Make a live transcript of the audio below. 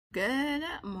Good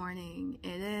morning.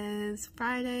 It is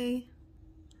Friday,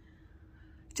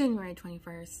 January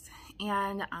 21st,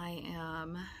 and I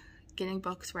am getting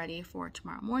books ready for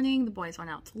tomorrow morning. The boys went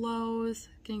out to Lowe's,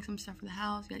 getting some stuff for the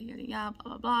house, yada, yada, yada,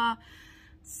 blah, blah, blah.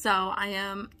 So I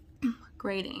am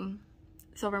grading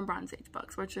Silver and Bronze Age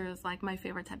books, which is like my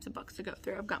favorite types of books to go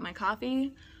through. I've got my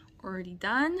coffee already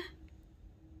done.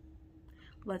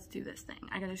 Let's do this thing.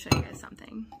 I gotta show you guys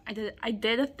something. I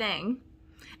did a thing.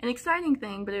 An exciting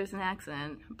thing, but it was an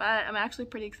accident. But I'm actually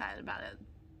pretty excited about it.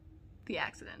 The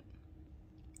accident.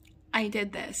 I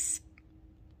did this.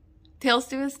 Tales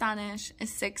to Astonish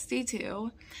is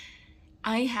 62.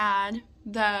 I had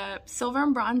the Silver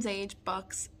and Bronze Age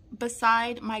books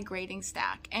beside my grading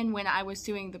stack. And when I was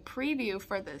doing the preview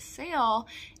for the sale,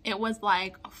 it was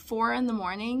like 4 in the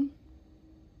morning.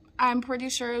 I'm pretty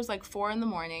sure it was like 4 in the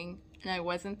morning, and I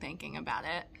wasn't thinking about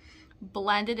it.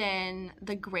 Blended in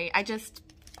the grade. I just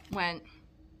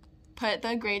put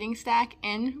the grading stack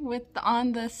in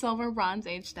on the Silver Bronze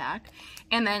Age stack,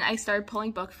 and then I started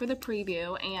pulling books for the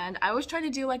preview. And I always try to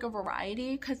do like a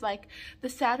variety, because like the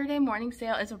Saturday morning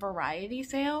sale is a variety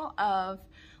sale of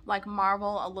like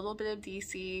Marvel, a little bit of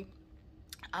DC,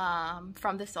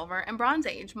 from the Silver and Bronze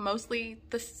Age, mostly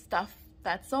the stuff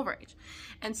that's Silver Age.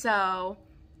 And so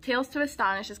Tales to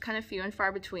Astonish is kind of few and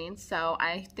far between, so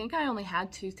I think I only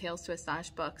had 2 Tales to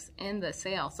Astonish books in the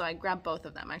sale, so I grabbed both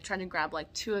of them. I tried to grab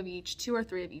like 2 of each, 2 or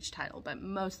 3 of each title, but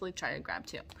mostly try to grab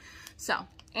 2. So,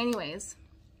 anyways,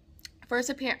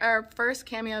 first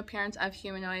cameo appearance of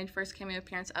Humanoid, first cameo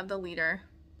appearance of the Leader.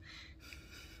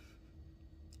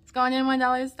 It's going in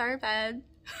 $1 star bed.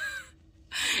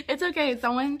 It's okay.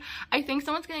 I think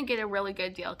someone's gonna get a really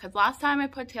good deal, because last time I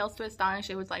put Tales to Astonish,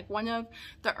 it was like one of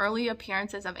the early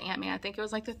appearances of Ant-Man. I think it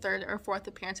was like the 3rd or 4th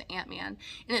appearance of Ant-Man,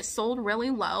 and it sold really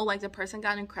low. Like the person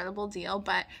got an incredible deal,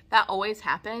 but that always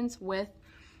happens with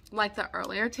like the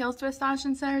earlier Tales to Astonish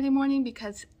on Saturday morning,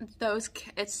 because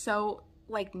it's so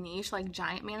like niche. Like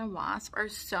Giant Man and Wasp are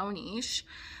so niche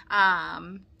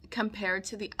compared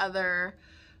to the other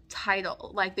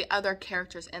title, like the other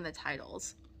characters in the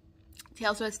titles.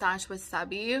 Tales to Astonish with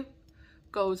Subby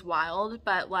goes wild,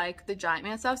 but like the Giant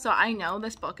Man stuff. So I know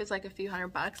this book is like a few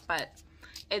 $100, but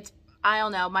I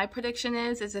don't know. My prediction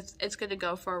is it's going to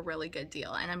go for a really good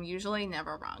deal, and I'm usually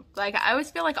never wrong. Like I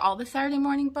always feel like all the Saturday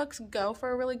morning books go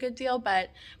for a really good deal, but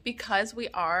because we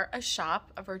are a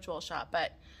shop, a virtual shop,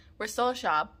 but we're still a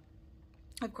shop.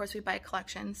 Of course, we buy a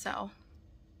collection, so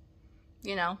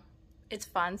you know, it's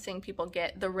fun seeing people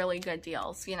get the really good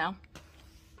deals, you know.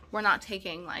 We're not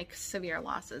taking like severe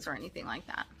losses or anything like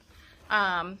that.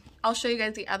 I'll show you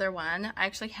guys the other one. I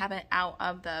actually have it out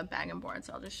of the bag and board,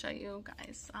 so I'll just show you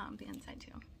guys the inside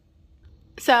too.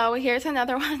 So here's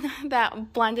another one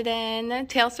that blended in,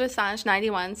 Tales to Astonish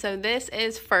 91. So this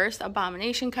is first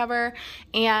Abomination cover,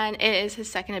 and it is his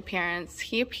 2nd appearance.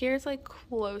 He appears like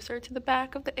closer to the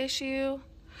back of the issue.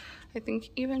 I think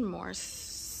even more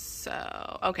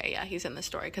so. Okay, yeah, he's in the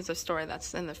story, because the story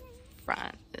that's in the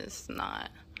front is not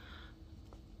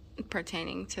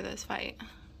pertaining to this fight.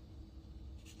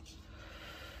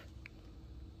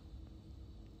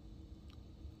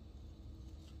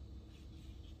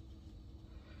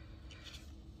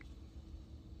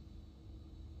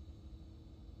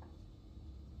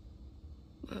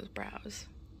 Those brows.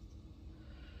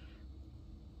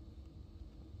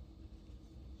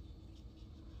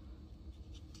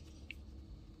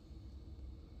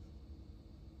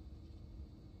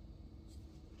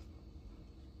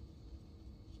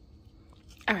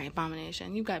 All right,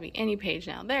 Abomination, you've got to be any page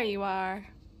now. There you are.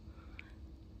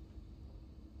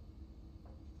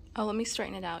 Oh, let me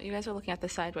straighten it out. You guys are looking at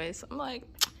this sideways. I'm like,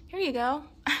 here you go.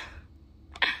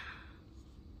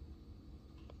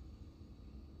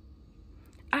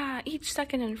 Each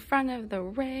second in front of the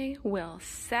ray will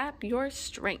sap your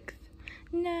strength.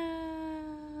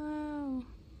 No.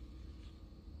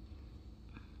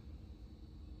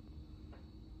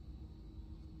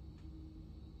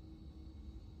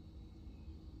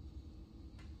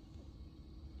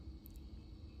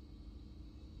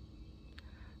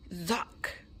 Zuck.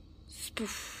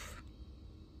 Spoof.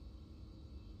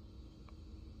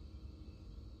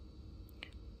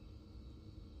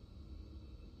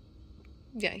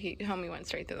 Yeah, homie went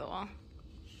straight through the wall.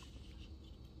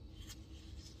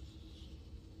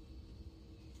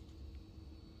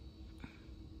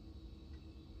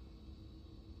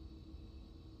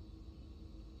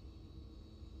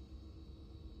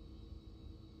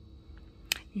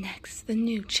 Next, the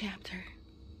new chapter.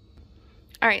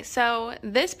 All right, so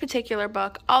this particular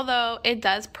book, although it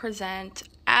does present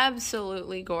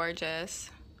absolutely gorgeous,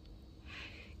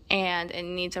 and it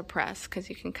needs a press because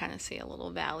you can kind of see a little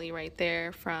valley right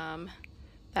there from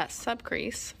that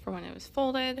subcrease for when it was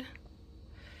folded.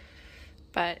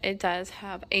 But it does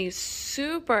have a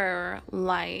super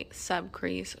light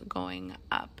subcrease going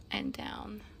up and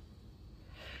down.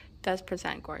 It does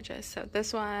present gorgeous. So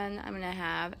this one I'm going to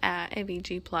have at a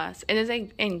VG Plus. It is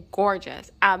in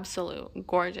gorgeous, absolute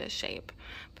gorgeous shape,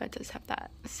 but it does have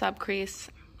that subcrease.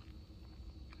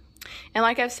 And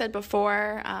like I've said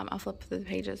before, I'll flip through the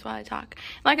pages while I talk.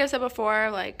 Like I said before,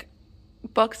 like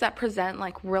books that present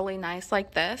like really nice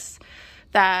like this,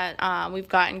 that we've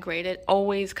gotten graded,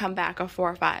 always come back a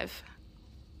 4 or 5.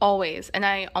 Always. And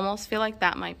I almost feel like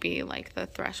that might be like the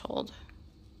threshold.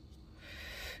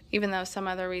 Even though some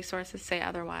other resources say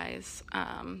otherwise,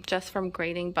 just from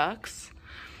grading books.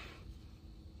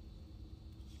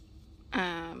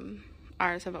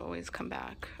 Ours have always come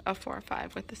back a 4 or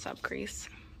 5 with the subcrease.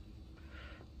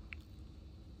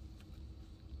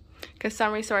 Because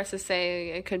some resources say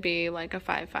it could be like a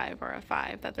 5.5 or a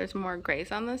 5, that there's more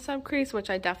grace on the subcrease, which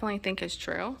I definitely think is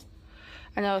true.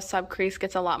 I know a subcrease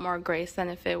gets a lot more grace than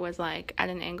if it was like at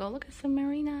an angle. Look at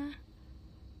Submarina.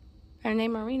 Her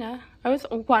name Marina. I always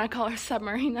want to call her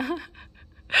Submarina,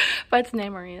 but it's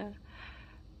named Marina.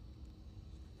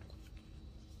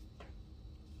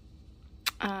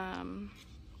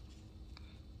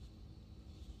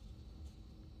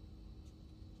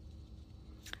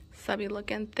 Subby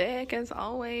looking thick as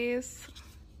always.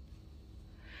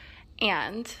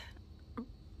 And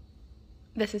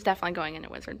this is definitely going in a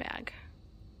wizard bag.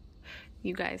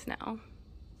 You guys know.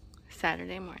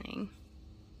 Saturday morning.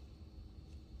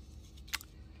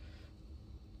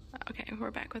 Okay, we're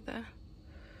back with the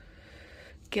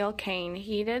Gil Kane.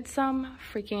 He did some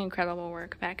freaking incredible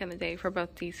work back in the day for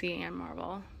both DC and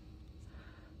Marvel.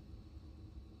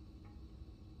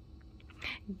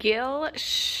 Gil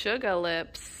Sugar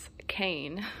Lips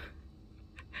Kane.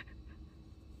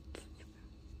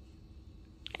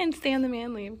 And Stan the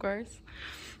Manly, of course.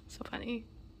 So funny.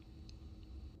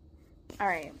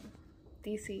 Alright.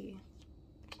 DC.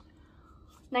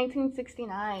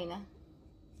 1969.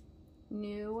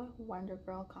 New Wonder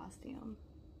Girl costume.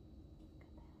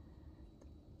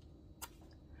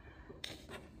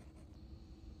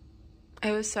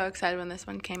 I was so excited when this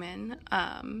one came in,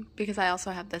 because I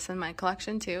also have this in my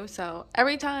collection too. So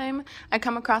every time I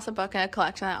come across a book in a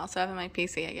collection I also have in my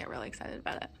PC, I get really excited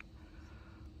about it.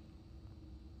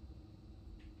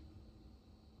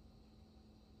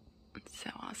 It's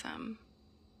so awesome.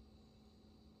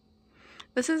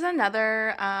 This is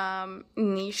another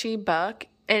niche-y book.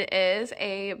 It is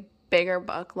a bigger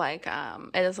book, like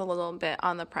it is a little bit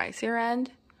on the pricier end.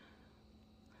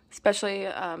 Especially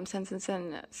since it's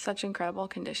in such incredible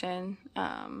condition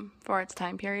for its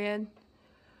time period.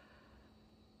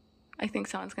 I think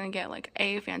someone's going to get like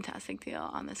a fantastic deal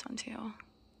on this one too.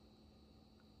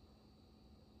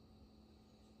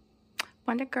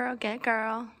 Wonder Girl, get it,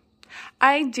 girl.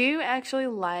 I do actually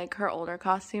like her older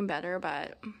costume better,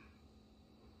 but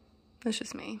that's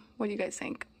just me. What do you guys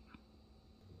think?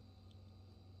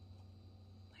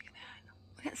 Look at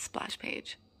that. Look at splash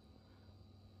page.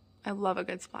 I love a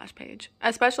good splash page,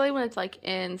 especially when it's like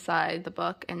inside the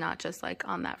book and not just like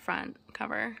on that front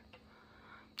cover.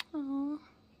 Aww.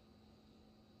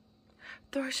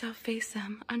 Thor shall face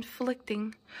them,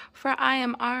 unflicting, for I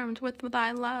am armed with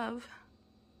thy love.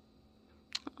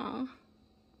 Oh.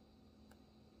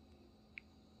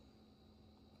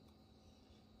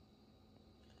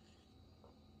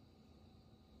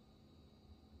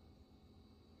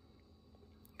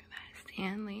 Look at that,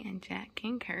 Stanley and Jack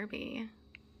King Kirby.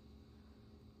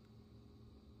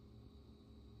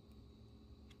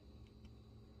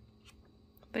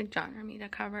 The John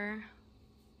Romita cover.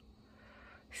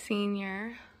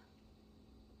 Senior.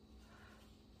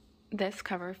 This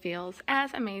cover feels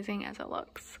as amazing as it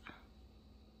looks.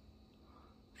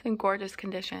 It's in gorgeous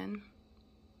condition.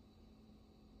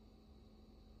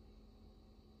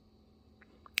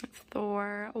 It's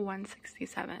Thor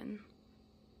 167.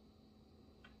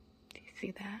 Do you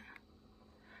see that?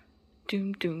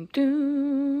 Doom, doom,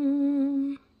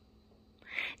 doom.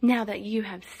 Now that you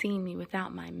have seen me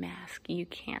without my mask, you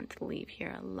can't leave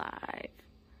here alive.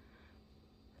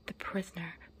 The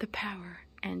Prisoner, The Power,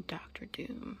 and Dr.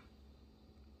 Doom.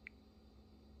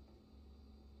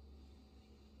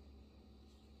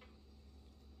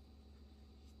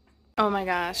 Oh my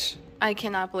gosh, I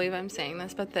cannot believe I'm saying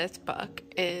this, but this book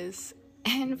is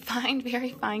in fine,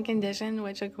 very fine condition,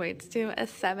 which equates to a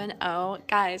 7.0.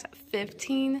 Guys,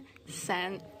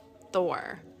 15-cent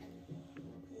Thor.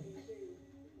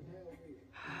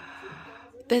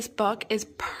 This book is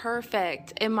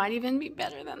perfect. It might even be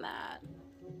better than that.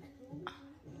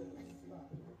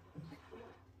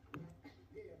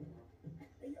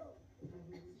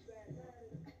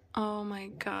 Oh my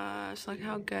gosh, look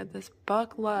how good this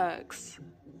book looks.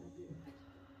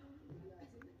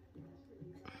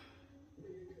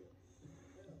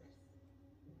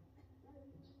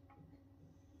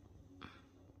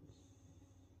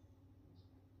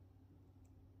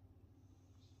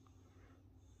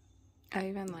 I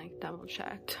even like double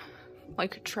checked,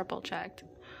 like triple checked,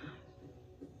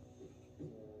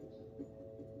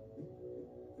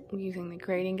 using the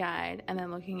grading guide and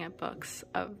then looking at books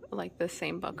of like the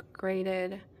same book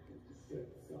graded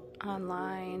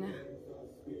online.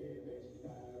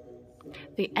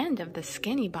 The end of the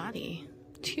skinny body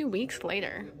 2 weeks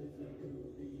later.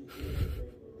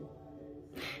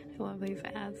 I love these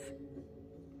ads.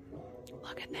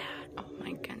 Look at that. Oh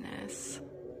my goodness.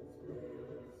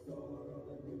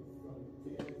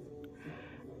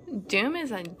 Doom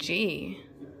is a G.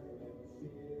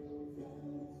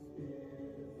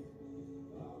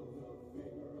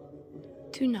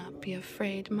 Do not be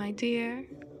afraid, my dear.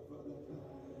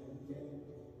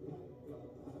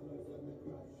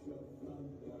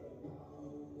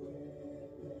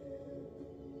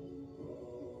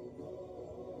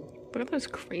 Look at those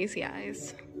crazy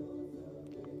eyes.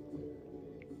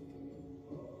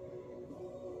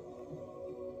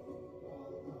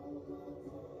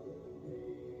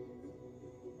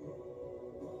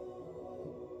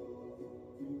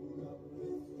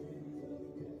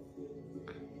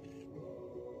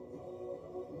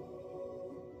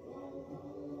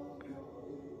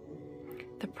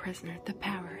 The Prisoner, The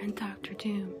Power, and Dr.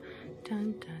 Doom.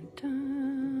 Dun dun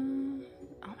dun.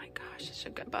 Oh my gosh, it's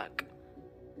a good book.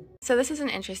 So this is an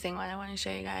interesting one I want to show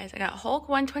you guys. I got Hulk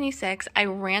 126. I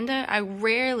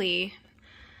rarely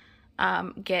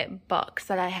get books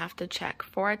that I have to check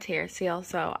for a tear seal,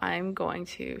 so I'm going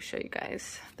to show you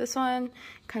guys this one,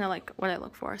 kind of like what I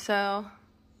look for. So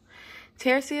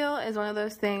tear seal is one of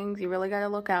those things you really got to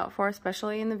look out for,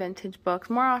 especially in the vintage books.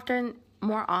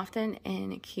 More often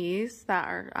in keys that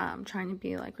are trying to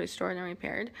be like restored and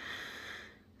repaired.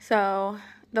 So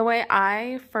the way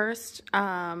I first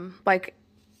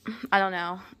I don't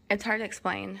know, it's hard to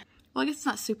explain. Well, I guess it's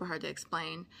not super hard to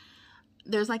explain.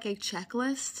 There's like a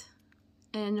checklist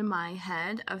in my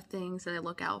head of things that I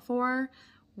look out for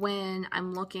when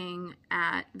I'm looking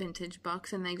at vintage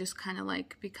books, and they just kind of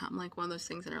like become like one of those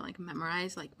things that are like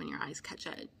memorized, like when your eyes catch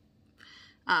it,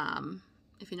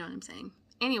 if you know what I'm saying.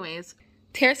 Anyways,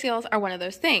 tear seals are one of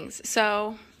those things.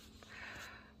 So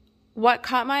what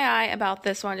caught my eye about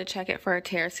this one to check it for a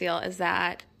tear seal is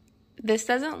that this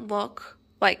doesn't look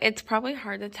like, it's probably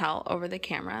hard to tell over the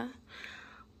camera,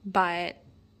 but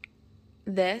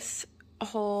this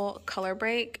whole color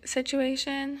break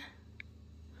situation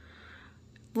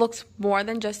looks more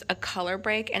than just a color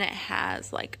break, and it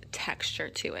has like texture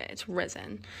to it. It's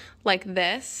risen. Like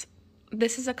this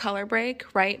is a color break,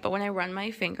 right? But when I run my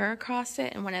finger across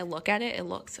it and when I look at it, it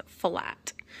looks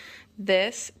flat.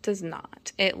 This does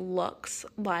not. It looks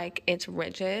like it's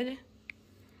rigid,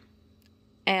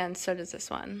 and so does this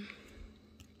one.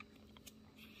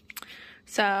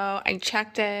 So I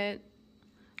checked it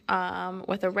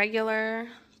with a regular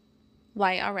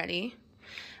light already.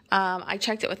 I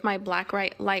checked it with my black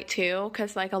light too,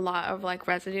 because like a lot of like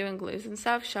residue and glues and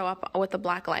stuff show up with the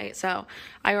black light. So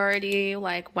I already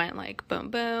like went like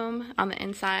boom boom on the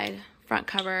inside front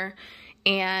cover,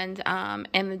 and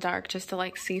in the dark just to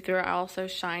like see through it. I also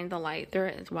shined the light through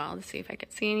it as well to see if I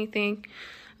could see anything.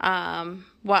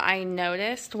 What I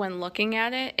noticed when looking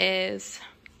at it is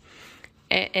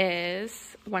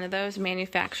one of those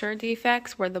manufacturer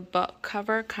defects where the book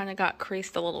cover kind of got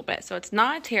creased a little bit. So it's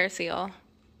not a tear seal.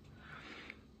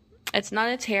 It's not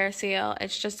a tear seal.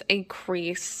 It's just a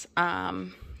crease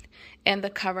in the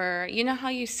cover. You know how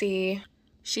you see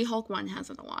She-Hulk 1 has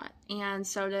it a lot, and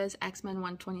so does X-Men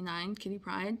 129, Kitty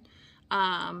Pryde,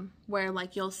 where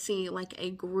like you'll see like a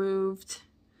grooved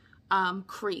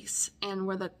crease, and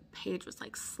where the page was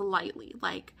like slightly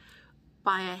like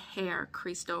by a hair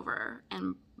creased over,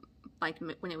 and like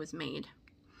when it was made.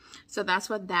 So that's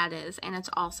what that is, and it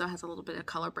also has a little bit of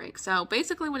color break. So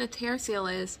basically what a tear seal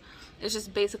is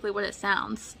just basically what it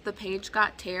sounds. The page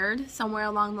got teared somewhere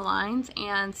along the lines,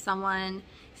 and someone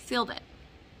sealed it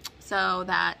so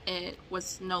that it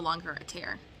was no longer a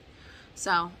tear.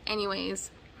 So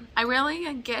anyways, I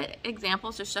rarely get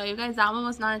examples to show you guys. That one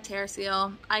was not a tear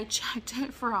seal. I checked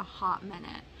it for a hot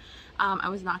minute. I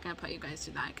was not going to put you guys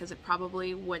through that because it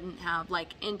probably wouldn't have,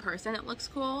 like, in person it looks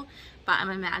cool, but I'm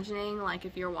imagining, like,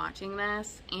 if you're watching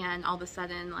this and all of a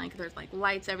sudden, like, there's, like,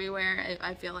 lights everywhere,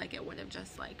 I feel like it would have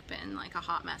just, like, been, like, a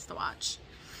hot mess to watch.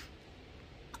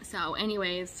 So,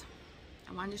 anyways,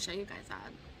 I wanted to show you guys that.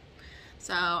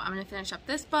 So, I'm going to finish up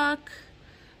this book,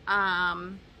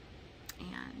 and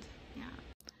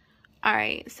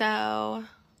Alright, so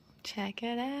check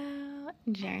it out.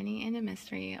 Journey into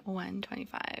Mystery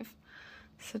 125.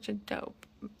 Such a dope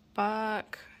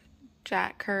book.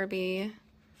 Jack Kirby.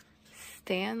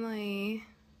 Stanley.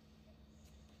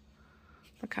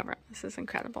 The cover. This is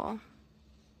incredible.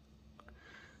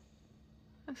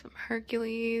 There's some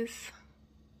Hercules.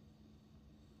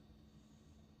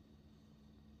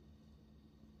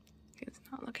 He does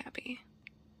not look happy.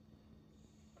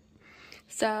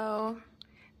 So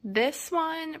this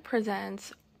one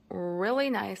presents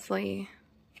really nicely.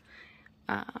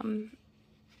 The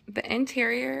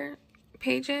interior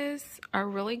pages are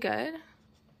really good.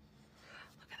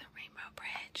 Look at the rainbow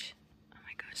bridge. Oh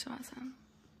my gosh, so awesome.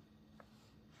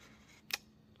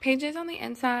 Pages on the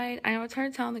inside, I know it's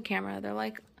hard to tell on the camera.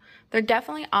 They're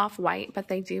definitely off-white, but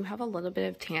they do have a little bit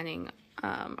of tanning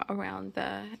around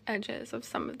the edges of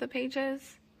some of the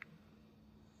pages.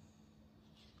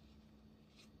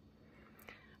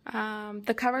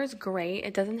 The cover is great.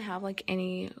 It doesn't have like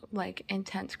any like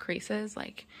intense creases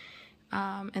like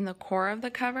in the core of the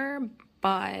cover,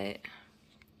 but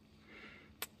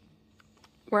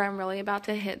where I'm really about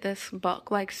to hit this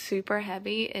book like super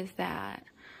heavy is that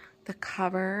the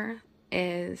cover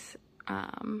is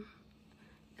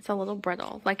it's a little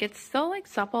brittle. Like it's still like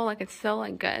supple, like it's still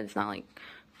like good. It's not like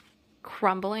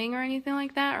crumbling or anything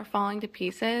like that or falling to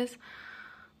pieces,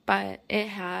 but it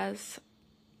has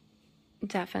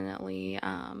definitely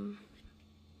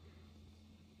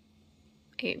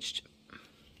aged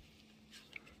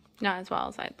not as well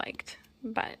as I'd liked,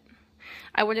 but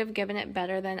I would have given it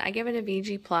better than, I give it a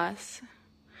VG plus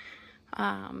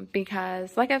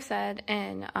because like I've said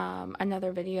in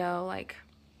another video, like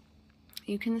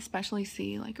you can especially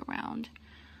see like around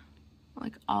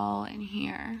like all in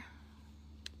here.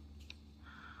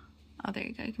 Oh, there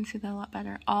you go, you can see that a lot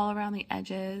better. All around the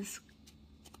edges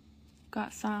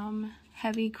got some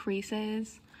heavy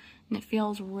creases and it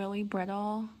feels really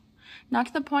brittle. Not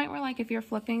to the point where like if you're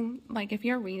flipping, like if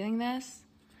you're reading this,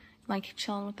 like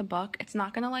chilling with the book, it's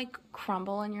not gonna like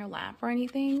crumble in your lap or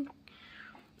anything.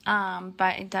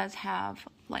 But it does have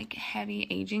like heavy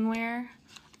aging wear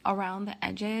around the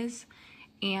edges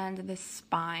and the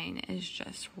spine is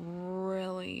just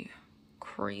really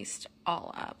creased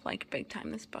all up, like big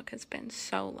time. This book has been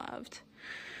so loved.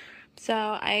 So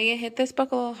I hit this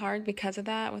book a little hard because of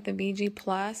that with the VG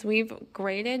plus. We've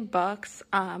graded books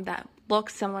that look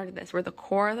similar to this, where the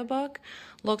core of the book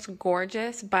looks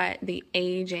gorgeous, but the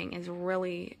aging is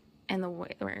really, and the wear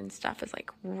and stuff is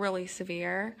like really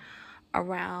severe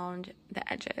around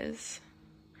the edges.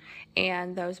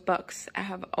 And those books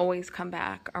have always come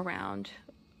back around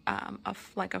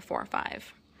like a 4 or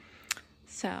 5.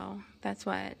 So that's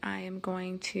what I am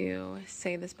going to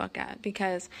say this book at,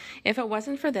 because if it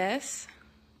wasn't for this,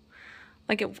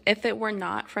 like if it were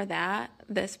not for that,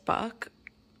 this book,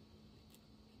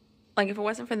 like if it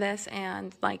wasn't for this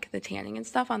and like the tanning and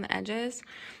stuff on the edges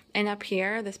and up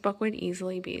here, this book would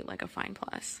easily be like a fine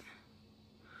plus.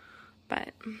 But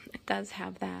it does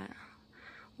have that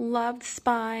loved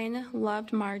spine,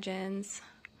 loved margins.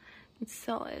 It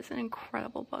still is an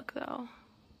incredible book though.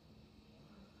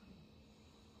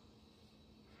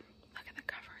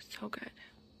 So good.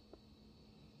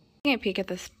 Taking a peek at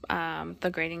this, the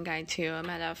grading guide too, I'm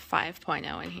at a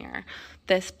 5.0 in here.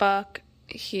 This book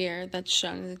here that's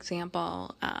shown as an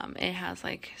example, it has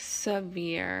like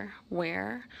severe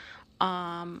wear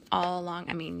all along.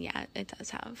 I mean, yeah, it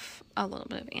does have a little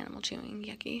bit of animal chewing,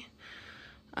 yucky,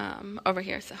 over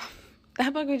here. So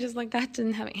that book was just like, that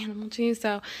didn't have animal chew.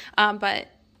 So, but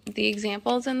the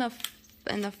examples in the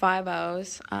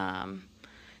 5.0s,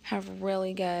 have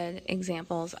really good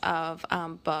examples of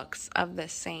books of the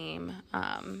same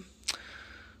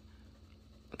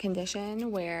condition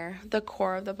where the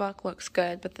core of the book looks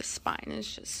good, but the spine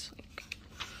is just like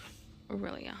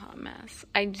really a hot mess.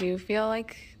 I do feel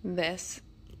like this,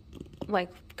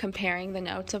 like comparing the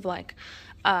notes of like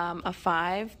a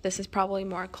 5, this is probably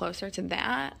more closer to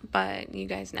that, but you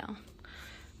guys know.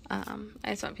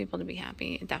 I just want people to be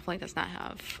happy. It definitely does not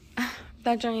have,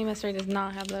 that Journey Mystery does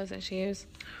not have those issues.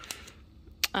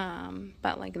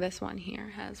 But like this one here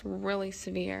has really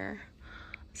severe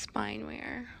spine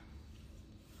wear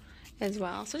as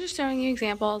well. So just showing you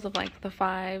examples of like the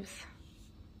 5s.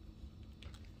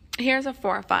 Here's a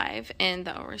 4 or 5 in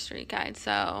the Overstreet guide.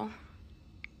 So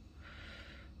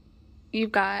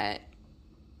you've got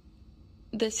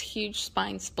this huge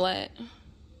spine split,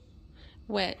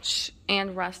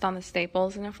 and rust on the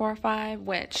staples in a 4 or 5,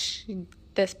 which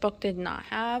this book did not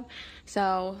have.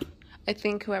 So I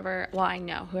think I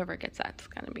know whoever gets that's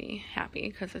going to be happy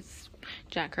because it's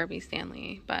Jack Kirby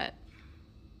Stanley, but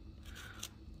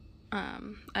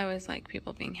I always like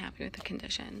people being happy with the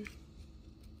condition.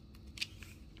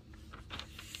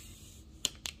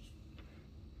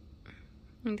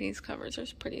 And these covers are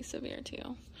pretty severe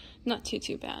too. Not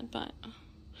too bad, but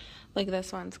like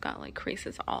this one's got like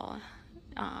creases all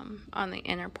on the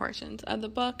inner portions of the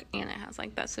book, and it has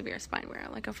like that severe spine wear,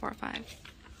 like a 4 or 5.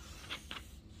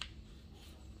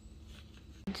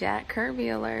 Jack Kirby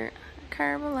alert.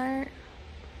 Curb alert.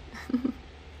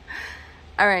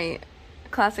 Alright.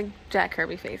 Classic Jack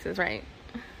Kirby faces, right?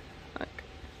 Look.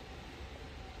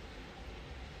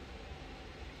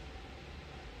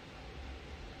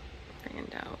 Freaking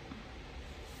dope.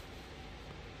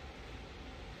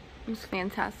 It was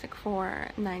Fantastic Four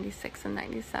 96 and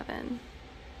 97.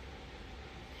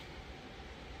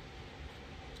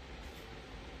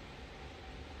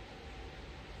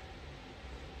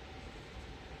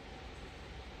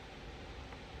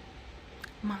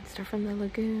 Monster from the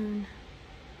Lagoon.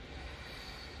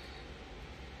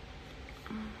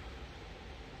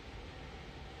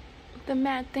 The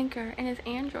Mad Thinker and his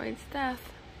android's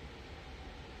death.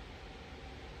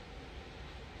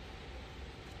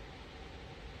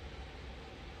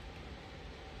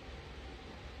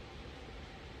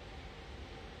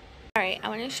 Alright, I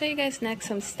want to show you guys next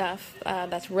some stuff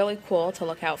that's really cool to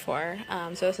look out for.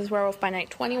 So this is Werewolf by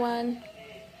Night 21.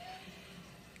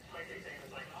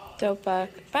 Dope book,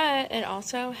 but it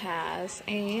also has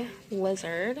a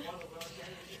lizard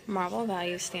Marvel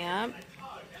value stamp.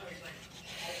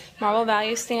 Marvel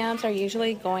value stamps are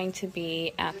usually going to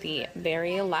be at the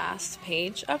very last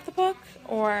page of the book,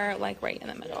 or like right in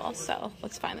the middle. So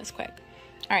let's find this quick.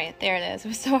 Alright, there it is. It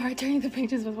was so hard turning the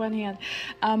pages with one hand.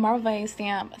 Marvel value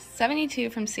stamp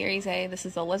 72 from Series A. This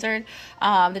is a lizard.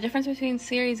 The difference between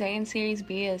Series A and Series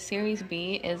B is Series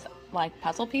B is like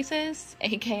puzzle pieces,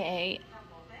 aka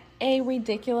a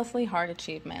ridiculously hard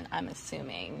achievement. I'm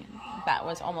assuming that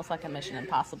was almost like a Mission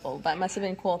Impossible, but it must have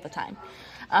been cool at the time.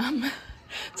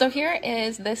 So here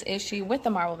is this issue with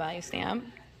the Marvel value stamp.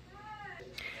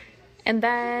 And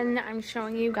then I'm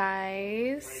showing you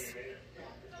guys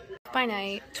by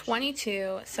Night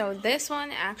 22. So this one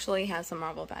actually has the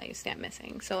Marvel value stamp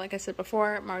missing. So like I said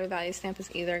before, Marvel value stamp is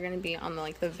either going to be on the,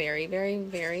 like the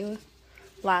very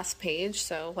last page.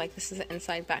 So like this is the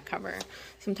inside back cover.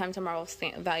 Sometimes a Marvel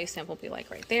value stamp will be like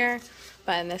right there,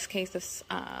 but in this case this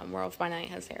Werewolf by Night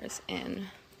has theirs in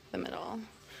the middle.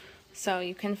 So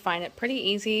you can find it pretty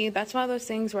easy. That's one of those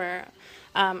things where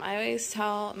I always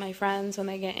tell my friends when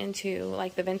they get into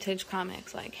like the vintage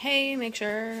comics, like, hey, make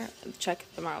sure check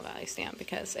the Marvel value stamp,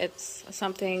 because it's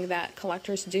something that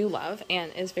collectors do love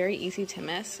and is very easy to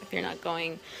miss if you're not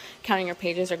counting your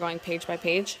pages or going page by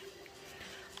page.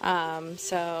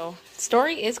 So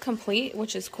story is complete,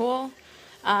 which is cool.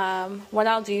 What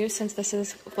I'll do, since this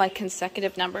is like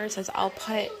consecutive numbers, is I'll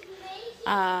put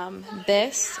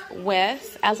this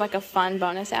with as like a fun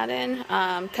bonus add-in,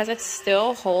 because it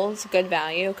still holds good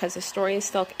value, because the story is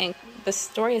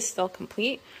still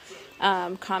complete.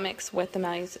 Comics with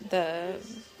the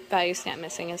value stamp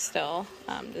missing is still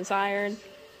desired.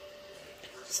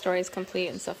 Story is complete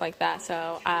and stuff like that.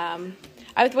 So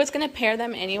I was going to pair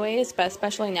them anyways, but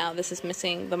especially now this is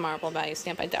missing the Marvel value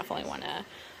stamp, I definitely want to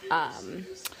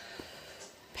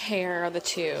pair the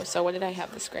two. So what did I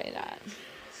have this grade at?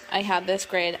 I have this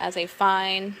grade as a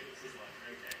fine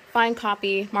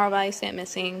copy, Marvel value stamp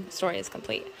missing, story is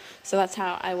complete. So that's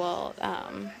how I will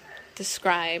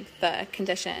describe the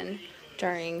condition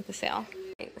during the sale.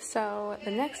 So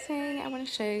the next thing I want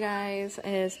to show you guys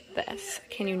is this.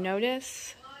 Can you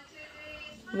notice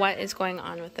what is going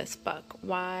on with this book?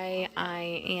 Why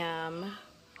I am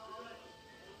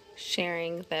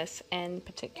sharing this in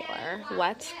particular.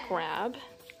 Let's grab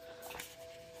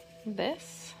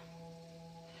this.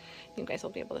 You guys will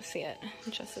be able to see it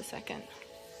in just a second.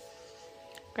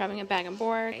 Grabbing a bag and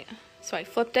board. So I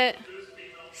flipped it.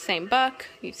 Same book.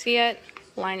 You see it.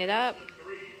 Line it up.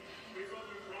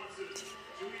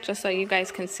 Just so you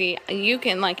guys can see. You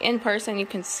can, like in person, you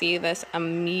can see this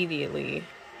immediately.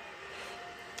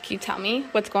 Can you tell me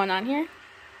what's going on here?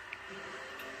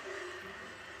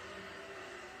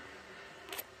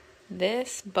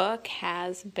 This book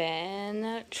has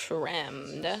been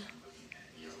trimmed.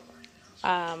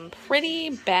 Pretty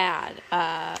bad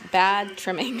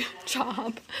trimming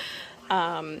job.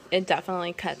 It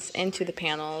definitely cuts into the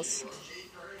panels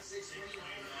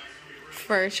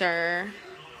for sure.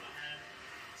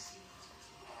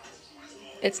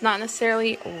 It's not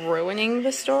necessarily ruining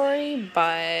the story,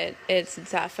 but it's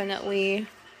definitely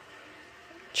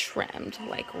trimmed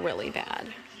like really bad.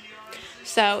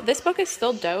 So this book is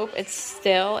still dope. It's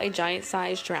still a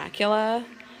giant-sized Dracula.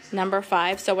 number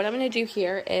 5. So what I'm going to do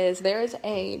here is there's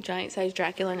a giant size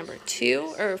Dracula number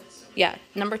 2, or yeah,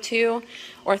 number 2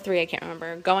 or 3, I can't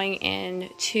remember, going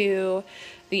into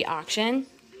the auction.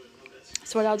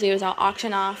 So what I'll do is I'll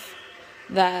auction off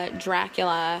the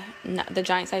Dracula, the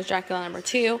giant size Dracula number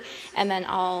 2, and then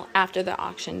after the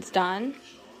auction's done,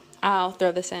 I'll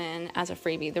throw this in as a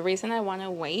freebie. The reason I want to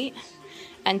wait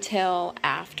until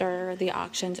after the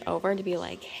auction's over to be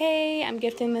like, hey, I'm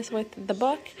gifting this with the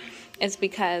book, is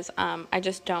because I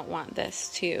just don't want this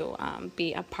to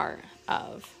be a part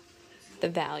of the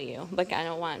value. Like, I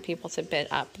don't want people to bid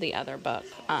up the other book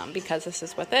because this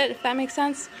is with it, if that makes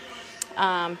sense.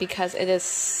 Because it is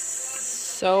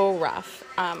so rough.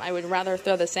 I would rather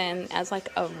throw this in as like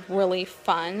a really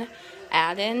fun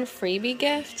add-in freebie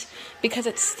gift because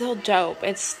it's still dope.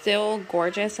 It's still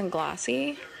gorgeous and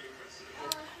glossy.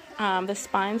 The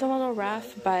spine's a little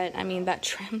rough, but I mean that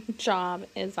trim job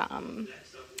is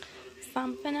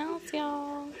something else,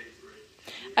 y'all.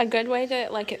 A good way to,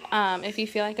 like, if you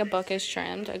feel like a book is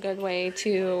trimmed, a good way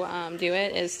to do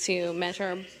it is to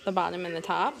measure the bottom and the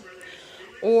top,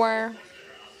 or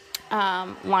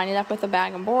line it up with a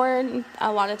bag and board.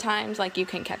 A lot of times, like, you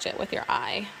can catch it with your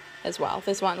eye as well.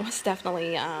 This one was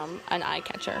definitely an eye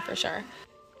catcher for sure.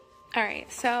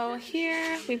 Alright, so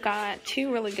here we've got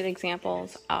 2 really good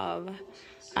examples of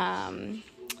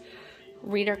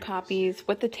reader copies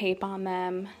with the tape on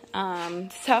them.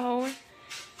 So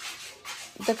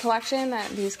the collection that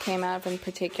these came out of in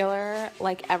particular,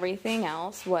 like everything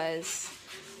else, was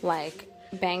like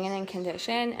banging in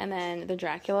condition, and then the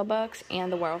Dracula books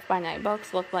and the Werewolf by Night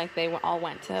books looked like they all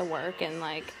went to work and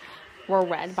like were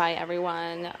read by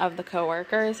everyone of the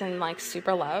co-workers and like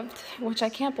super loved, which I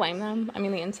can't blame them. I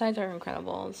mean, the insides are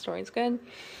incredible, the story's good,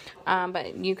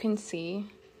 but you can see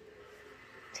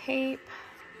tape,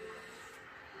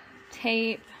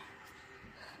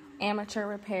 amateur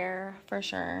repair for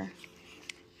sure,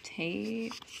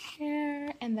 tape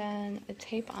here, and then the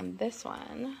tape on this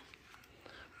one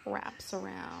wraps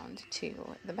around to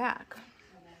the back.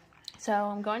 So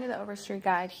I'm going to the Overstreet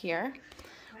Guide here.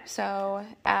 So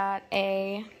at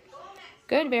a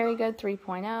good, very good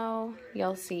 3.0,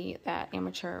 you'll see that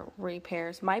amateur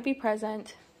repairs might be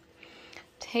present.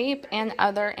 Tape and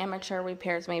other amateur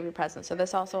repairs may be present. So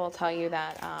this also will tell you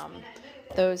that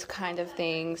those kind of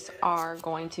things are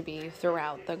going to be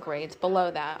throughout the grades below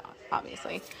that,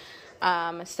 obviously.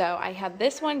 So I have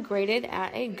this one graded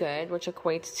at a good, which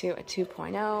equates to a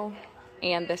 2.0,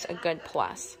 and this a good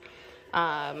plus.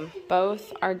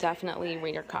 Both are definitely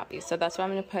reader copies, so that's what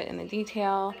I'm going to put in the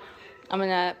detail. I'm going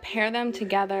to pair them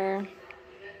together,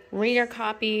 reader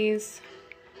copies,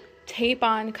 tape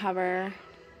on cover,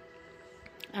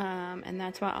 and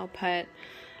that's what I'll put.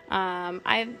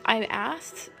 I've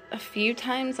asked a few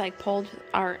times, like polled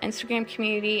our Instagram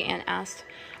community and asked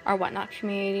our Whatnot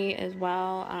community as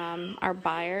well, our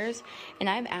buyers, and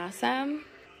I've asked them,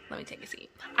 let me take a seat.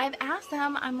 I've asked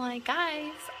them, I'm like,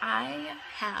 guys, I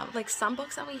have, like, some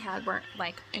books that we had were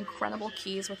like incredible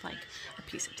keys with like a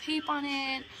piece of tape on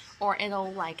it, or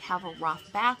it'll like have a rough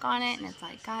back on it, and it's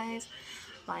like, guys,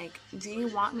 like, do you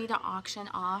want me to auction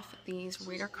off these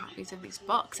reader copies of these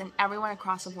books? And everyone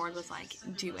across the board was like,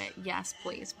 do it, yes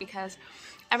please, because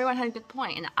everyone had a good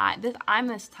point. And I'm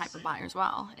this type of buyer as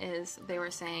well, is they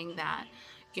were saying that,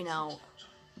 you know,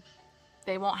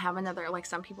 they won't have another, like,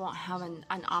 some people won't have an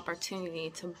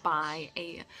opportunity to buy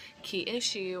a key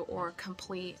issue or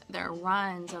complete their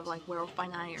runs of like Werewolf by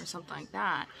Night or something like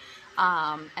that,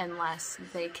 unless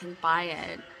they can buy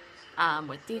it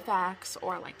with defects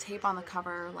or like tape on the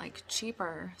cover, like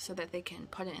cheaper, so that they can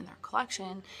put it in their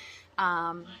collection,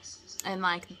 and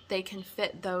like they can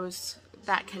fit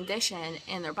that condition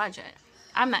in their budget.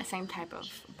 I'm that same type of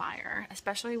buyer,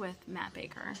 especially with Matt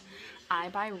Baker. I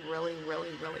buy really, really,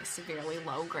 really severely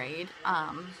low grade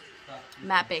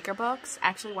Matt Baker books.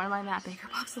 Actually, one of my Matt Baker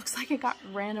books looks like it got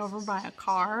ran over by a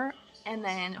car and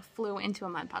then flew into a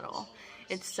mud puddle.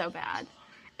 It's so bad.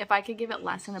 If I could give it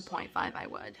less than a 0.5, I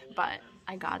would, but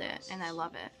I got it and I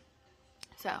love it.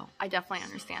 So I definitely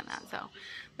understand that. So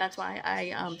that's why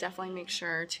I definitely make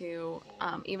sure to,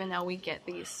 even though we get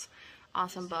these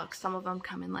awesome books, some of them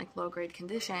come in like low grade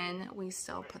condition, we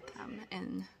still put them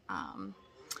in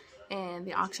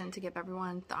the auction to give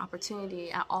everyone the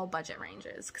opportunity at all budget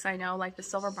ranges. Because I know, like, the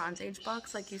Silver Bronze Age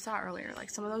books, like you saw earlier, like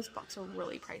some of those books are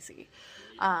really pricey,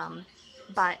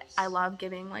 but I love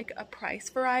giving like a price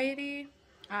variety,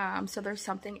 so there's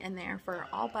something in there for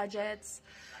all budgets,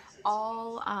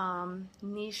 all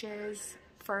niches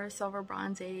for Silver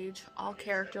Bronze Age, all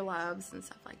character loves and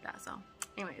stuff like that. So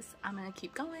anyways, I'm gonna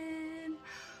keep going.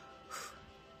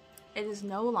 It is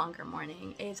no longer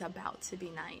morning. It is about to be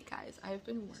night, guys. I've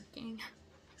been working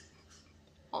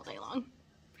all day long,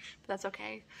 but that's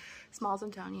okay. Smalls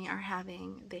and Tony are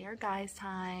having their guys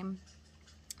time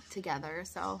together,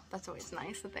 so that's always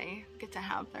nice that they get to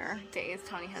have their days.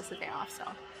 Tony has the day off, so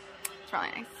it's really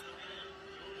nice.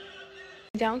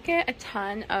 I don't get a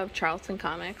ton of Charlton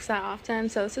comics that often,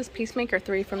 so this is Peacemaker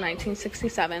 3 from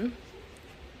 1967.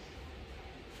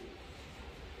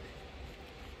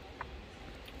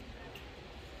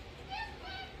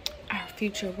 Our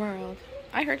future world.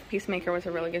 I heard Peacemaker was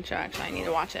a really good show, actually. I need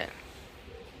to watch it.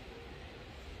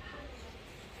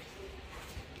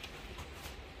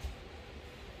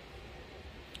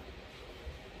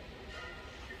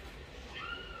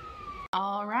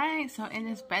 Alright, so it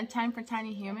is bedtime for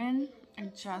Tiny Human. I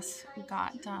just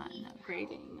got done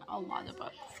grading a lot of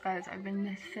books, guys. I've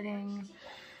been sitting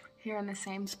here in the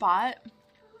same spot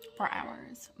for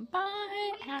hours, but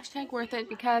hashtag worth it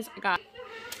because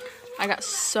I got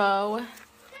so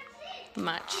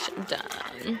much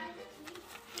done.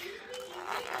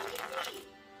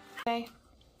 Hey.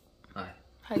 Hi.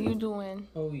 How you doing?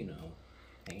 Oh, you know,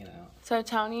 hanging out. So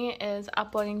Tony is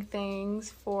uploading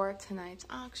things for tonight's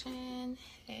auction.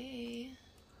 Hey.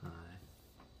 Hi.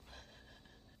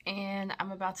 And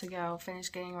I'm about to go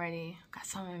finish getting ready. Got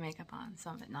some of my makeup on,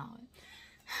 some of it not.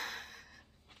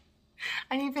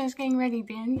 I need to finish getting ready.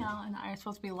 Danielle and I are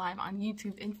supposed to be live on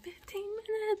YouTube in 15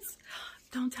 minutes.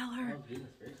 Don't tell her.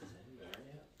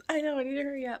 I know, I need to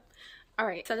hurry up.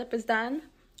 Alright, setup is done.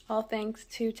 All thanks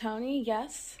to Tony.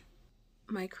 Yes,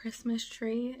 my Christmas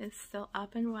tree is still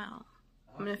up and well.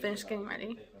 I'm gonna finish getting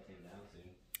ready.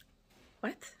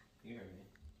 What? You heard me.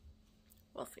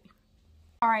 We'll see.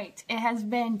 Alright, it has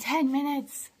been 10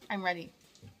 minutes. I'm ready.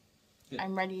 Good.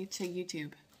 I'm ready to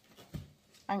YouTube.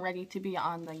 I'm ready to be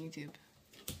on the YouTube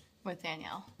with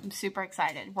Danielle. I'm super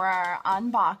excited. We're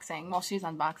unboxing. Well, she's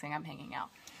unboxing. I'm hanging out.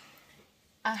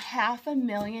 A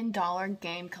 $500,000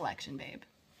 game collection, babe.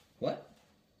 What?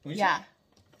 What'd you Yeah. Say?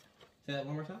 Say that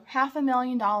one more time?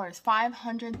 $500,000.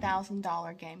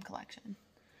 $500,000 game collection.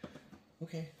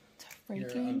 Okay. It's You're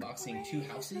freaking unboxing crazy.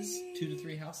 2 houses? 2 to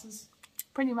 3 houses?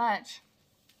 Pretty much.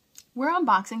 We're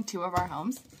unboxing 2 of our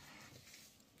homes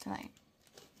tonight.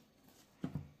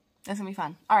 It's gonna be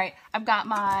fun. Alright, I've got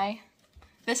my...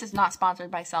 This is not sponsored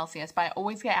by Celsius, but I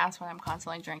always get asked when I'm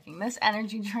constantly drinking. This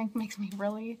energy drink makes me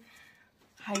really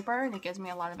hyper, and it gives me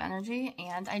a lot of energy,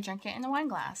 and I drink it in a wine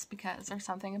glass because there's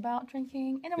something about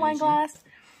drinking in a wine glass.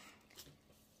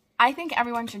 I think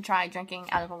everyone should try drinking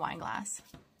out of a wine glass.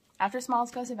 After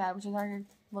Smalls goes to bed, which is our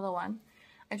little one,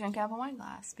 I drink out of a wine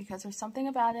glass because there's something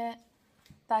about it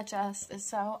that just is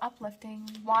so uplifting.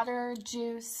 Water,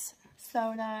 juice,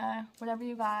 soda, whatever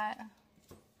you got.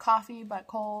 Coffee, but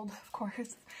cold, of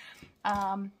course.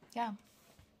 Yeah.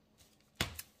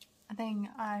 A thing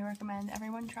I recommend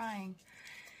everyone trying.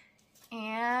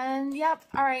 And, yep.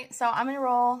 Alright, so I'm going to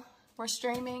roll. We're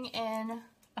streaming in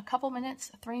a couple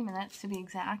minutes, 3 minutes to be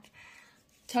exact.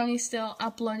 Tony's still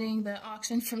uploading the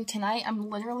auction from tonight. I'm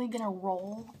literally going to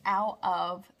roll out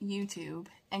of YouTube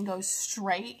and go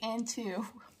straight into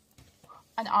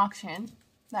an auction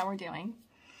that we're doing.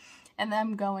 And then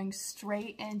I'm going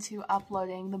straight into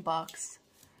uploading the books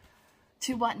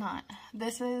to Whatnot.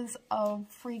 This is a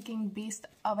freaking beast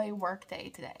of a work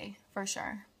day today, for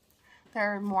sure.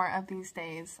 There are more of these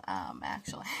days,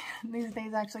 actually. These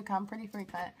days actually come pretty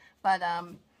frequent. But,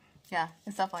 yeah,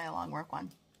 it's definitely a long work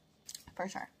one, for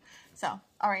sure. So,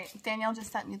 alright, Danielle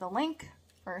just sent me the link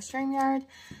for StreamYard.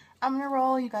 I'm going to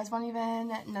roll. You guys won't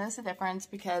even notice the difference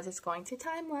because it's going to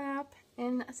time-lapse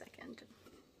in a second.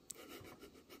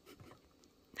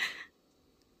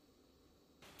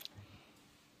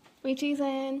 We cheese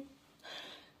in.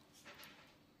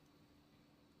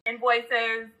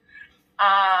 Invoices.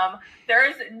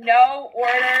 There's no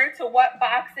order to what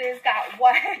boxes got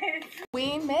what.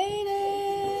 We made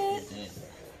it.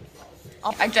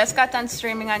 I just got done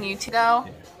streaming on YouTube though.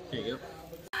 Here you go.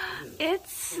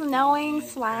 It's snowing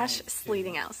 /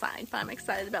 sleeting outside, but I'm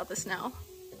excited about the snow.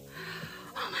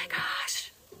 Oh my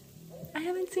gosh. I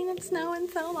haven't seen it snow in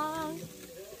so long.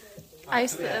 I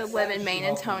used to live in Maine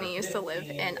and Tony used to live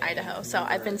in Idaho, so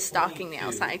I've been stalking the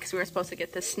outside because we were supposed to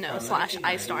get this snow /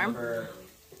 ice storm.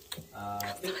 I'm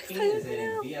so excited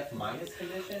now.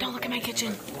 Don't look at my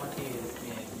kitchen.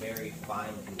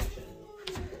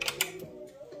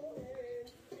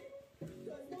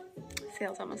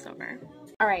 Sale's almost over.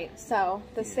 Alright, so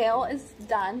the sale is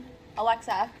done.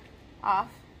 Alexa, off.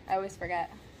 I always forget.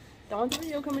 Don't want the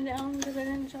video coming down because I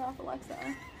didn't shut off Alexa.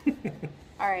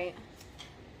 Alright.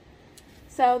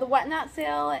 So the Whatnot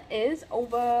sale is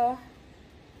over.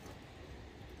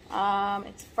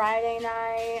 It's Friday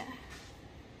night.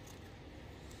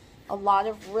 a lot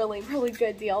of really, really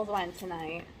good deals went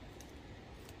tonight.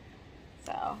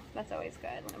 So that's always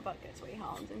good when a book gets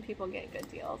rehomed and people get good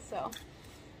deals. So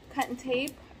cut and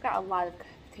tape. I've got a lot of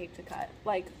tape to cut,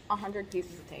 like 100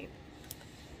 pieces of tape.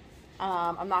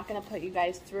 I'm not going to put you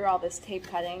guys through all this tape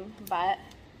cutting, but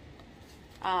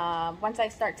once I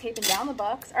start taping down the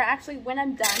books, or actually when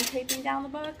I'm done taping down the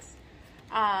books,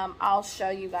 I'll show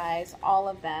you guys all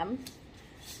of them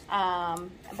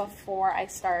before I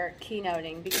start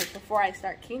keynoting, because before I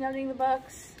start keynoting the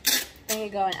books, they need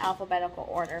to go in alphabetical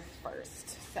order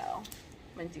first. So I'm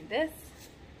going to do this,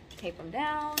 tape them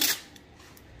down,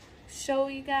 show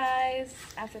you guys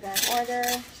after they're in order,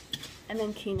 and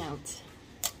then keynote.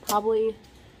 Probably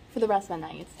for the rest of the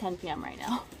night. It's 10 p.m. right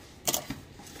now.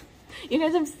 You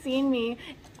guys have seen me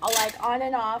like on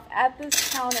and off at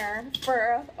this counter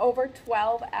for over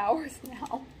 12 hours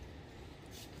now.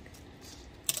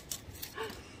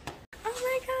 Oh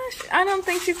my gosh. I don't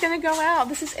think she's going to go out.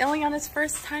 This is Ileana's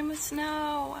first time with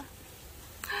snow.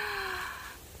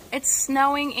 It's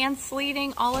snowing and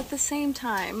sleeting all at the same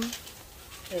time.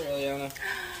 Hey, Ileana.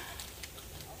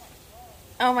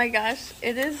 Oh my gosh,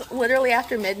 it is literally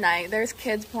after midnight. There's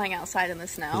kids playing outside in the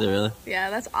snow. Is it really? Yeah,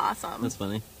 that's awesome. That's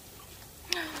funny.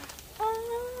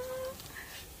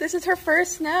 This is her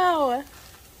first snow.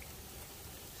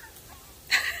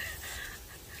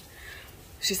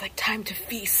 She's like, time to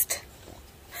feast.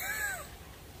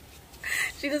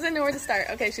 She doesn't know where to start.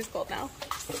 Okay, she's cold now.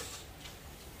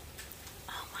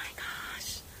 Oh my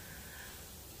gosh.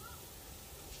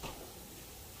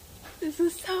 This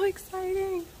is so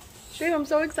exciting. Babe, I'm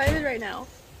so excited right now.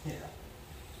 Yeah.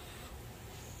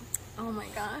 Oh my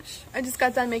gosh. I just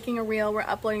got done making a reel. We're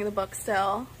uploading the book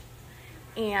still.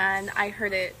 And I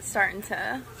heard it starting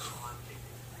to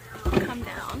come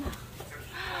down.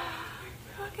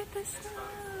 Look at the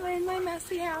snow in my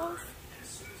messy house.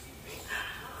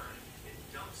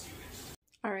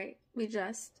 Alright, we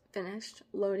just finished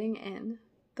loading in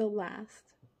the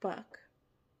last book.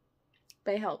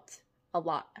 They helped a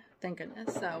lot, thank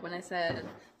goodness. So when I said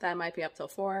that I might be up till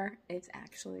 4, it's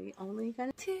actually only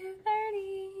gonna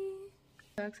 2:30.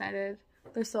 So excited.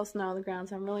 There's still snow on the ground,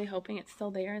 so I'm really hoping it's still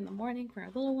there in the morning for our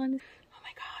little one. Oh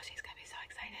my gosh, he's gonna be so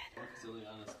excited.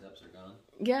 Ileana's steps are gone.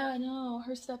 Yeah, I know,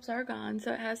 her steps are gone,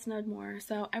 so it has snowed more.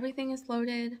 So everything is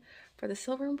loaded for the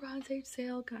Silver and Bronze Age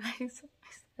sale, guys.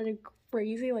 I had a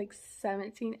crazy, like,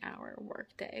 17-hour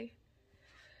work day.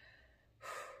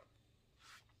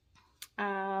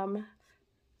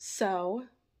 So,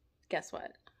 guess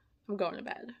what? I'm going to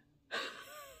bed.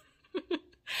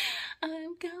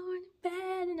 I'm going to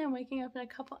bed and I'm waking up in a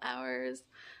couple hours.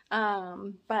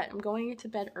 But I'm going to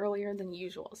bed earlier than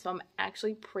usual, so I'm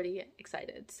actually pretty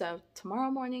excited. So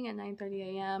tomorrow morning at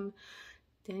 9:30 a.m.,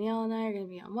 Danielle and I are going to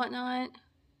be on Whatnot,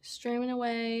 streaming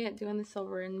away, doing the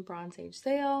Silver and Bronze Age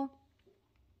sale.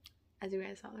 As you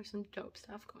guys saw, there's some dope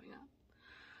stuff going up.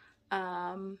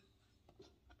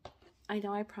 I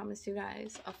know I promised you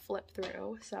guys a flip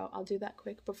through, so I'll do that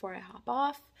quick before I hop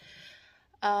off.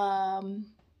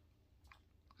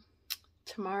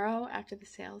 Tomorrow, after the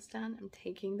sale's done, I'm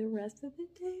taking the rest of the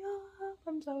day off.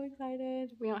 I'm so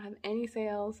excited. We don't have any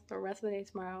sales for the rest of the day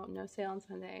tomorrow. No sale on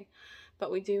Sunday.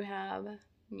 But we do have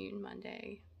Mutant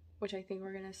Monday, which I think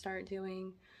we're going to start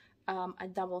doing a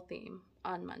double theme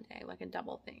on Monday. Like a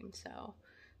double theme. So,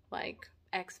 like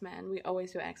X-Men. We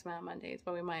always do X-Men on Mondays,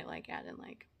 but we might like add in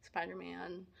like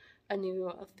Spider-Man, a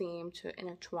new theme to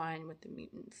intertwine with the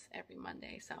mutants every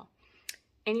Monday. So,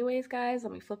 anyways, guys,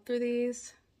 let me flip through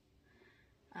these.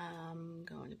 I'm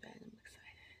going to bed. I'm excited.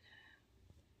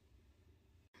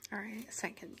 Alright,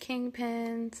 second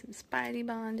Kingpin, some Spidey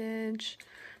bondage,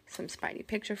 some Spidey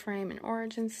picture frame and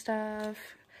origin stuff,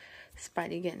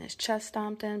 Spidey getting his chest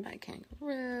stomped in by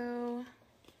Kangaroo,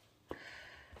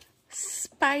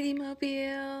 Spidey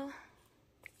Mobile,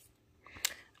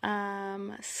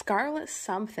 Scarlet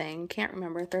something, can't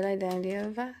remember, Third Identity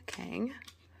of Kang.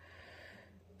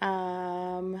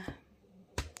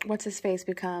 What's his face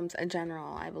becomes a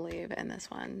general, I believe, in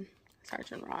this one.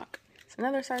 Sergeant Rock. It's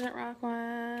another Sergeant Rock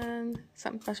one.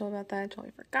 Something special about that I totally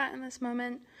forgot in this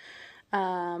moment.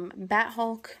 Bat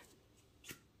Hulk.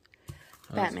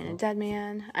 Batman and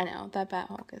Deadman. I know, that Bat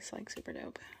Hulk is like super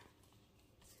dope.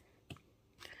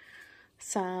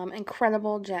 Some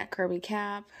incredible Jack Kirby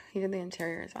cap. He did the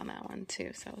interiors on that one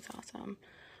too, so it's awesome.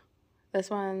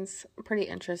 This one's pretty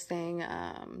interesting.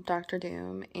 Doctor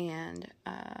Doom and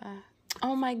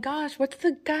oh my gosh, what's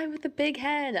the guy with the big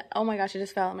head? Oh my gosh, it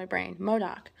just fell out of my brain.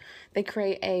 MODOK. They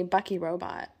create a Bucky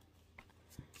robot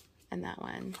in that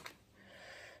one.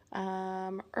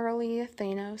 Early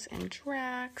Thanos and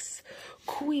Drax.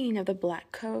 Queen of the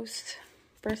Black Coast.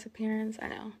 first appearance. I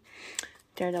know.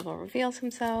 Daredevil reveals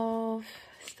himself.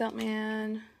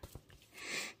 Stiltman.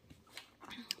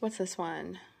 What's this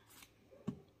one?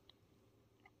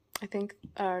 I think,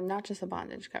 not just a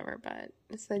bondage cover, but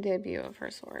it's the debut of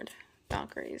her sword,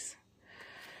 Valkyries.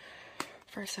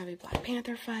 First heavy Black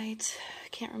Panther fight.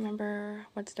 Can't remember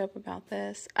what's dope about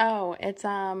this. Oh, it's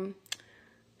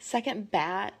second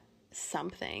Bat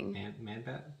something. Man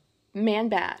Bat? Man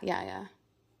Bat, yeah.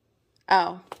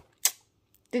 Oh.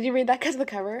 Did you read that because of the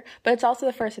cover? But it's also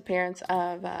the first appearance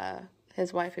of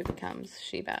his wife who becomes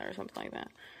She-Bat or something like that.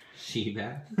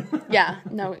 She-Bat?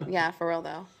 Yeah, for real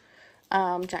though.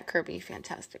 Jack Kirby,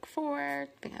 Fantastic Four.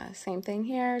 Yeah, same thing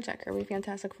here. Jack Kirby,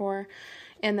 Fantastic Four.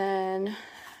 And then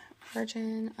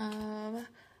Virgin of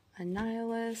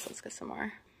Annihilus. Let's get some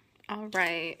more. All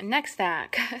right, next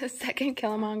stack. Second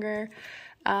Killmonger.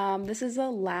 This is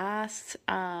the last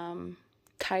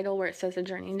title where it says A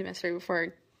Journey into Mystery before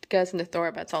it goes into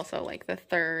Thor, but it's also like the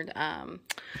third,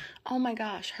 oh my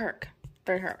gosh, Herc.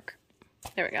 Third Herc.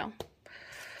 There we go.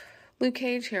 Luke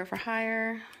Cage, Hero for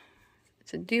Hire.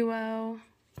 It's a duo.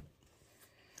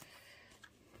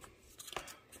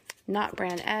 Not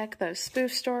Brand Ek, those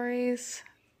spoof stories.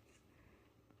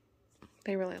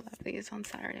 They really love these on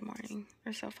Saturday morning.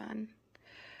 They're so fun.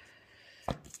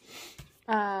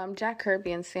 Jack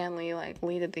Kirby and Stan Lee like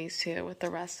leaded these two with the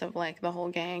rest of like the whole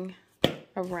gang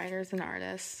of writers and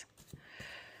artists.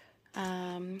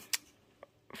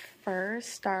 First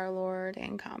Star-Lord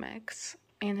in comics,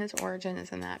 and his origin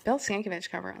is in that. Bill Sienkiewicz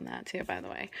cover on that too, by the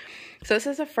way. So this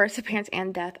is the first appearance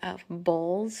and death of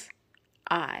Bullseye,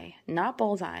 not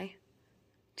Bullseye.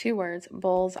 2 words,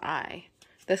 Bullseye.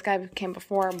 This guy came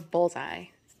before Bullseye.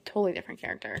 Totally different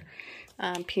character.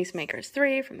 Peacemakers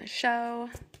 3 from the show.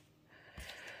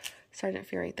 Sergeant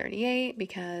Fury 38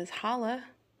 because Holla.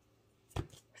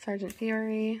 Sergeant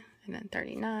Fury, and then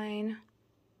 39.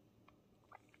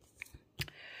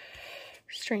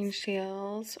 Strange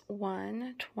Tales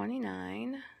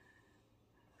 129. This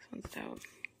one's dope.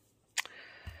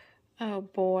 Oh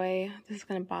boy, this is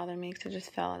going to bother me because it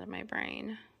just fell out of my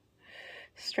brain.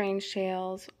 Strange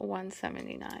Tales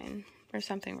 179. There's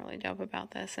something really dope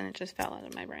about this, and it just fell out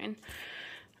of my brain.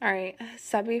 Alright,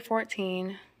 Subby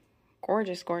 14.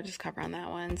 Gorgeous, gorgeous cover on that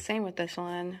one. Same with this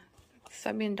one.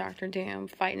 Subby and Dr. Doom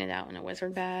fighting it out in a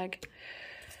wizard bag.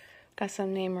 Got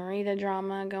some Namorita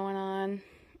drama going on.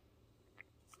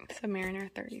 Submariner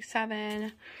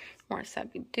 37. More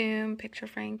Subby Doom picture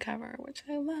frame cover, which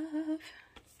I love.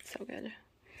 So good.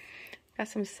 Got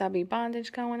some Subby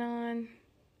bondage going on.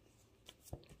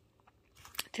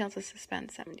 Tales of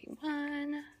Suspense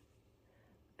 71.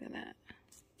 Look at that.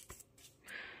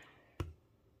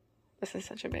 This is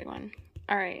such a big one.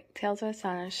 Alright, Tales of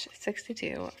Astonish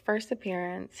 62. First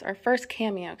appearance, or first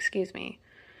cameo, excuse me.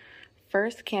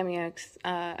 First cameo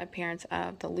appearance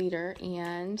of the leader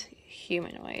and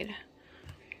Humanoid.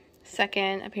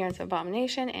 Second appearance of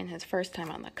Abomination and his first time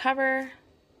on the cover.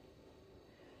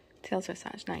 Tales of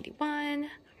Astonish 91.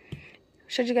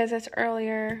 Showed you guys this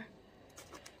earlier.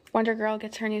 Wonder Girl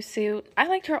gets her new suit. I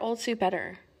liked her old suit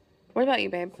better. What about you,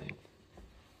 babe? Same.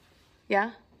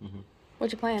 Yeah? Mm-hmm.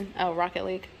 What you playing? Oh, Rocket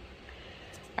League.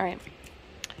 Alright.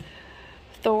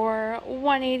 Thor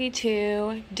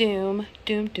 182. Doom.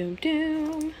 Doom, doom,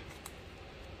 doom.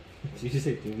 Did you just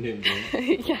say doom, doom,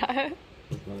 doom? Yeah.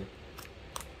 That's funny.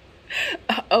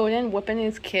 Odin whooping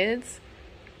his kids.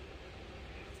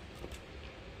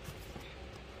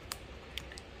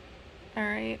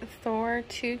 Alright, Thor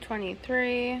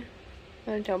 223.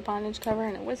 Another dope bondage cover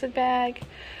and a wizard bag.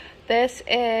 This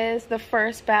is the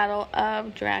first battle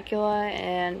of Dracula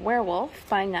and Werewolf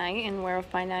by Night in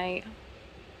Werewolf by Night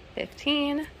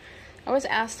 15. I was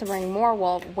asked to bring more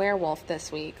Werewolf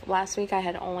this week. Last week I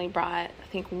had only brought, I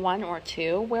think, 1 or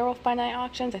 2 Werewolf by Night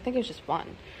auctions. I think it was just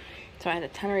 1. So I had a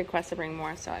ton of requests to bring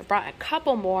more. So I brought a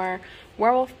couple more.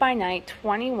 Werewolf by Night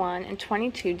 21 and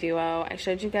 22 duo. I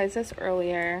showed you guys this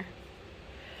earlier.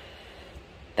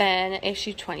 Then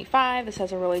issue 25, this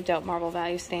has a really dope Marvel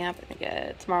Value stamp. I think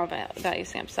it's Marvel Value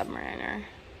stamp Submariner.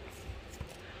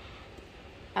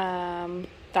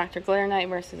 Dr. Glitter Knight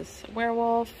versus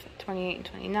Werewolf, 28 and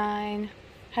 29.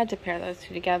 Had to pair those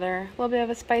two together. A little bit of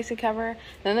a spicy cover.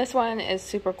 Then this one is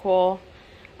super cool.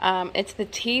 It's the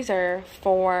teaser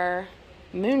for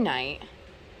Moon Knight.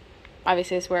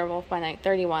 Obviously it's Werewolf by Night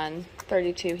 31.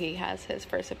 32 he has his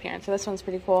first appearance. So this one's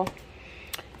pretty cool.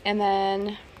 And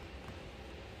then...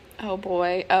 oh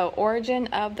boy. Oh, origin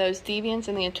of those deviants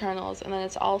and the Eternals. And then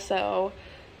it's also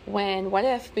when What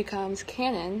If becomes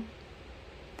canon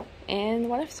in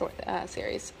What If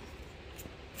series.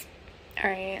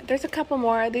 Alright, there's a couple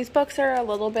more. These books are a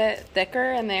little bit thicker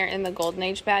and they're in the Golden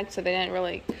Age bag, so they didn't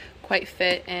really quite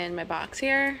fit in my box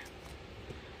here.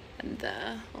 And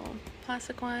the little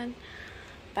plastic one.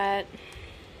 But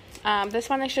this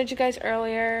one I showed you guys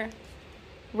earlier.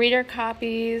 Reader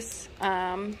copies.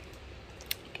 Gonna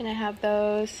have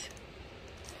those.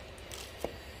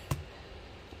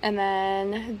 And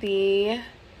then the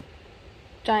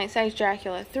Giant Size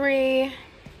Dracula 3.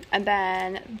 And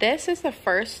then this is the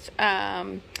first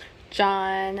John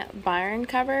Byrne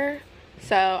cover.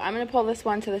 So I'm going to pull this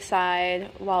one to the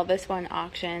side while this one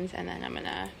auctions. And then I'm going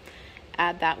to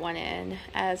add that one in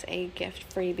as a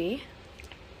gift freebie.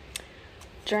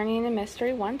 Journey into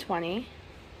Mystery 120.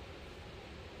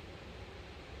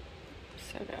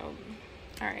 So dope.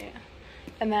 Alright.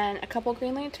 And then a couple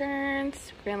Green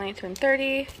Lanterns. Green Lantern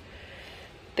 30.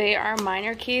 They are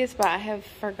minor keys, but I have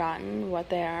forgotten what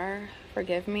they are.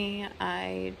 Forgive me,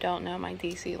 I don't know my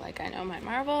DC like I know my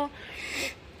Marvel.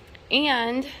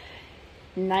 And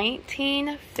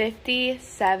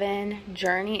 1957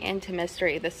 Journey into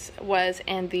Mystery. This was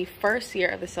in the first year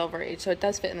of the Silver Age, so it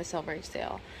does fit in the Silver Age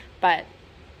sale. But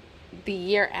the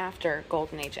year after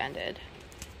Golden Age ended.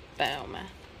 Boom.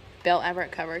 Bill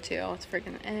Everett cover too. It's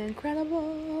freaking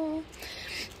incredible.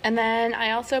 And then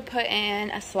I also put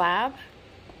in a slab.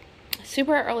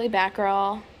 Super early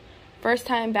Batgirl. First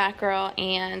time Batgirl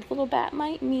and Little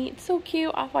Batmite meet. So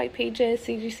cute. Off-white pages.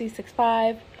 CGC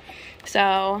 65.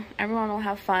 So everyone will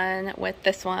have fun with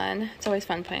this one. It's always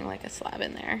fun putting like a slab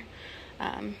in there.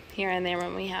 Here and there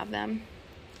when we have them.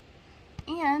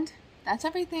 And that's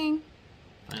everything.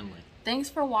 Finally. Thanks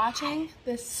for watching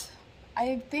this.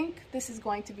 I think this is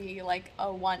going to be like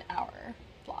a 1 hour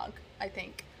vlog. I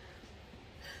think.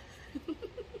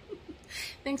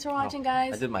 Thanks for watching,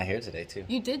 guys. I did my hair today too.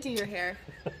 You did do your hair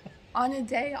on a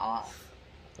day off.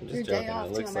 I'm just Your joking. day off,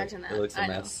 It looks imagine like that. it looks a I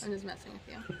know. mess. I'm just messing with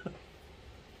you.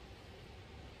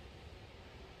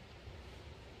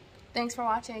 Thanks for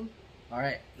watching. All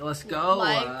right, let's go.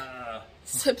 Like,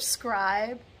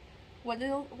 subscribe. What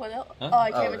else? Huh? Oh,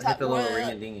 I can't even hit talk. the little ring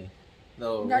a dingy.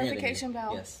 Notification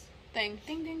bell. Yes. Thing.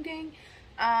 Ding, ding, ding.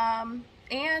 And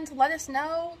let us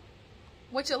know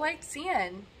what you liked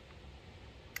seeing.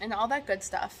 And all that good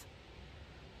stuff.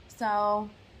 So,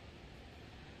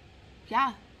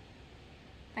 yeah.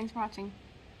 Thanks for watching.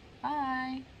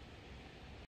 Bye.